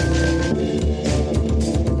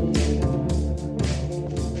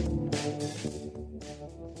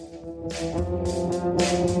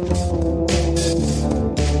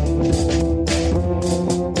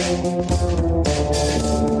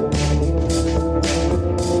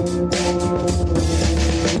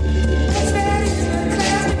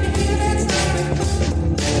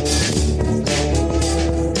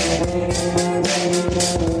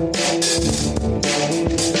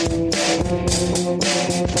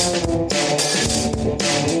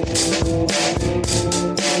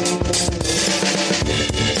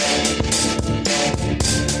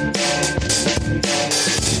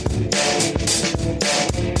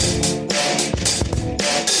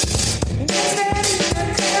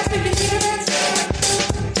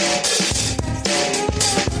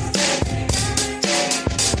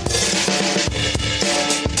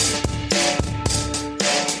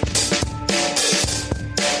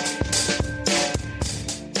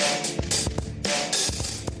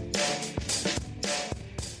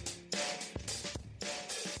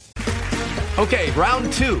 Okay,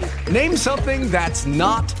 round two. Name something that's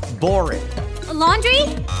not boring. A laundry?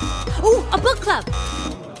 Ooh, a book club.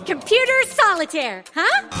 Computer solitaire,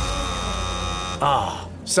 huh? Ah,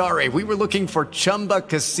 oh, sorry, we were looking for Chumba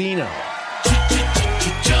Casino.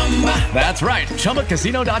 That's right.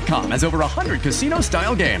 ChumbaCasino.com has over 100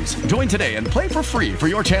 casino-style games. Join today and play for free for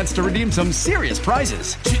your chance to redeem some serious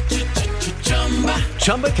prizes.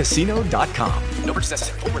 ChumbaCasino.com. No purchase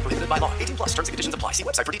necessary. Void where prohibited by law. 18 plus. Terms and conditions apply. See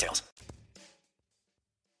website for details.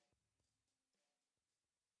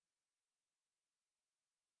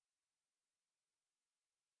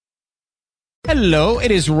 Hello,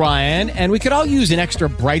 it is Ryan, and we could all use an extra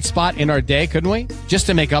bright spot in our day, couldn't we? Just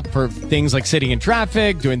to make up for things like sitting in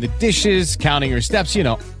traffic, doing the dishes, counting your steps, you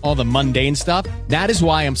know, all the mundane stuff. That is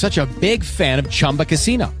why I'm such a big fan of Chumba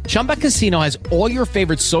Casino. Chumba Casino has all your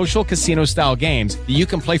favorite social casino-style games that you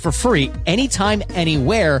can play for free anytime,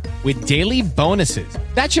 anywhere with daily bonuses.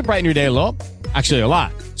 That should brighten your day a little. Actually, a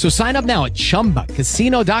lot. So sign up now at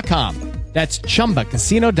ChumbaCasino.com. That's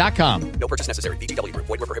ChumbaCasino.com. No purchase necessary. VGW Group.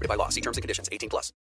 Void where prohibited by law. See terms and conditions. 18 plus.